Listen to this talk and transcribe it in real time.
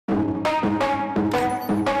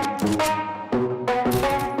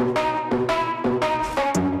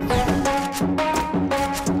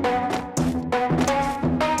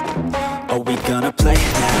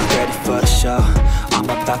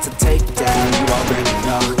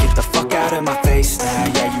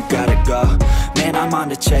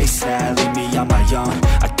place now, leave me on my own.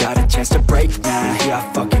 I got a chance to break now, here I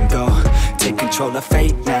fucking go. Take control of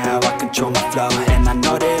fate now, I control my flow. And I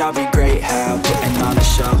know that I'll be great, how, putting on a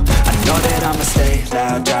show. I know that I'ma stay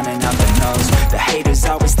loud, drowning out the noise. The haters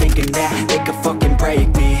always thinking that they could fucking break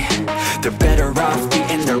me. They're better off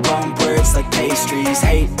eating their own words like pastries.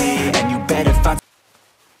 Hate me, and you better find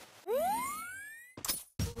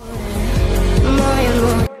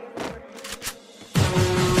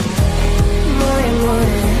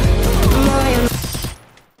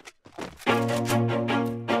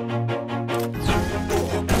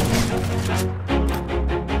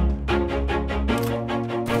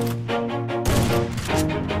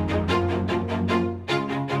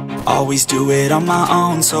always do it on my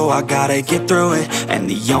own, so I gotta get through it. And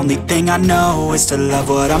the only thing I know is to love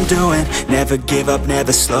what I'm doing. Never give up,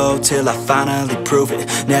 never slow, till I finally prove it.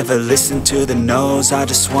 Never listen to the no's, I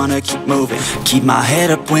just wanna keep moving. Keep my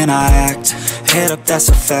head up when I act, head up, that's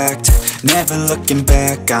a fact. Never looking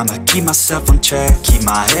back, I'ma keep myself on track. Keep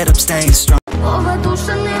my head up, staying strong. Ova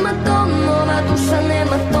duša nema dom, ova duša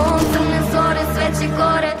nema dom. Crne zore, sveće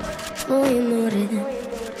gore, moje more.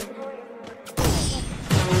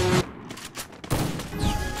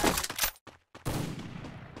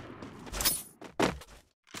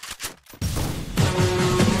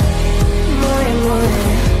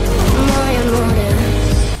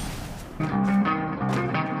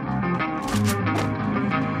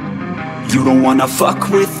 You don't wanna fuck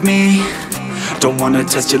with me, don't wanna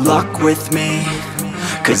test your luck with me.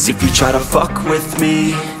 Cause if you try to fuck with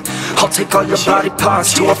me, I'll take all your body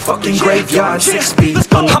parts to a fucking graveyard 6 feet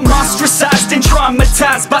underground. I'm ostracized and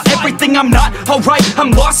traumatized by everything I'm not. Alright,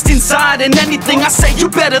 I'm lost inside, and anything I say you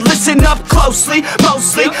better listen up closely.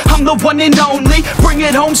 Mostly, I'm the one and only, bring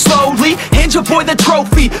it home slowly. Hand your boy the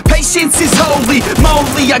trophy, patience is holy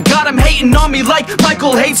moly. I got him hating on me like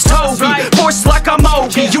Michael hates Toby. Force like I'm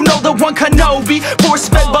Obi, you know the one Kenobi. Force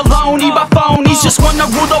fed baloney by phonies, just wanna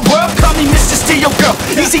rule the world. Call me Mr. Steel Girl,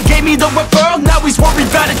 easy gave me the referral, now he's worried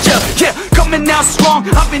about a jail. Yeah, coming out strong,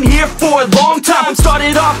 I've been here for a long time.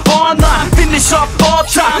 Started off online, finish off all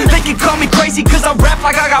time. They can call me crazy cause I rap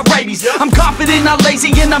like I got rabies. I'm confident, not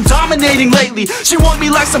lazy, and I'm dominating lately. She want me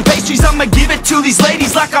like some pastries, I'ma give it to these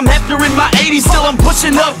ladies. Like I'm Hefner in my 80s, still I'm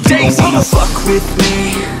pushing up daisies. Don't wanna fuck with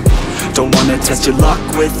me, don't wanna test your luck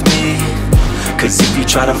with me. Cause if you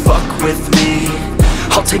try to fuck with me,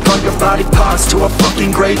 I'll take all your body parts to a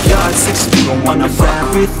fucking graveyard 6 feet. Don't wanna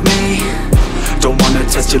fuck with me, don't wanna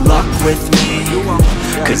test your luck with me.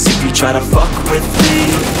 Cause if you try to fuck with me,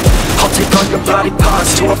 I'll take all your body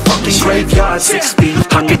parts to a fucking graveyard 6 feet.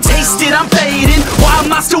 I can taste it, I'm fading, why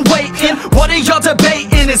am I still waiting? What are y'all debating?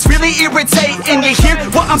 It's really irritating. You hear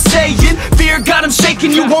what I'm saying? Fear got him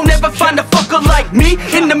shaking. You won't ever find a fucker like me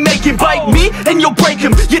in the making. Bite me and you'll break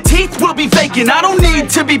him, your teeth will be vacant. I don't need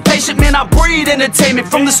to be patient, man, I breed entertainment.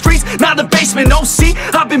 From the streets, not the basement. Oh see,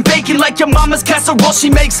 I've been baking like your mama's casserole. She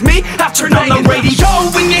makes me, I turn on the radio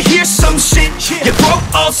when you hear some shit. Your throat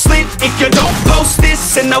all slit if you don't post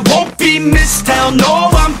this, and I won't be missed. Hell no,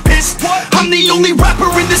 I'm pissed. I'm the only rapper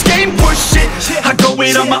in this game worth shit. I go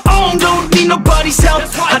it on my own, don't need nobody's help.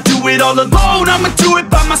 I do it all alone, I'ma do it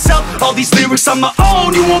by myself. All these lyrics on my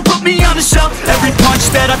own, you won't put me on the shelf. Every punch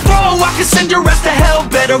that I throw, I can send your ass to hell.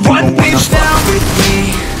 Better run, bitch, down with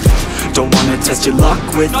me. Don't wanna test your luck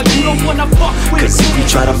with me. Cause if you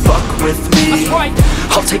try to fuck with me,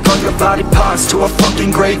 I'll take all your body parts to a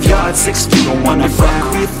fucking graveyard 6 feet. Don't wanna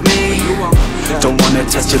fuck with me, don't wanna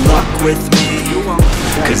test your luck with me.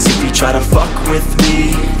 Cause if you try to fuck with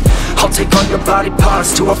me, I'll take all your body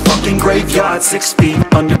parts to a fucking graveyard 6 feet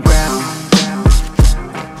underground.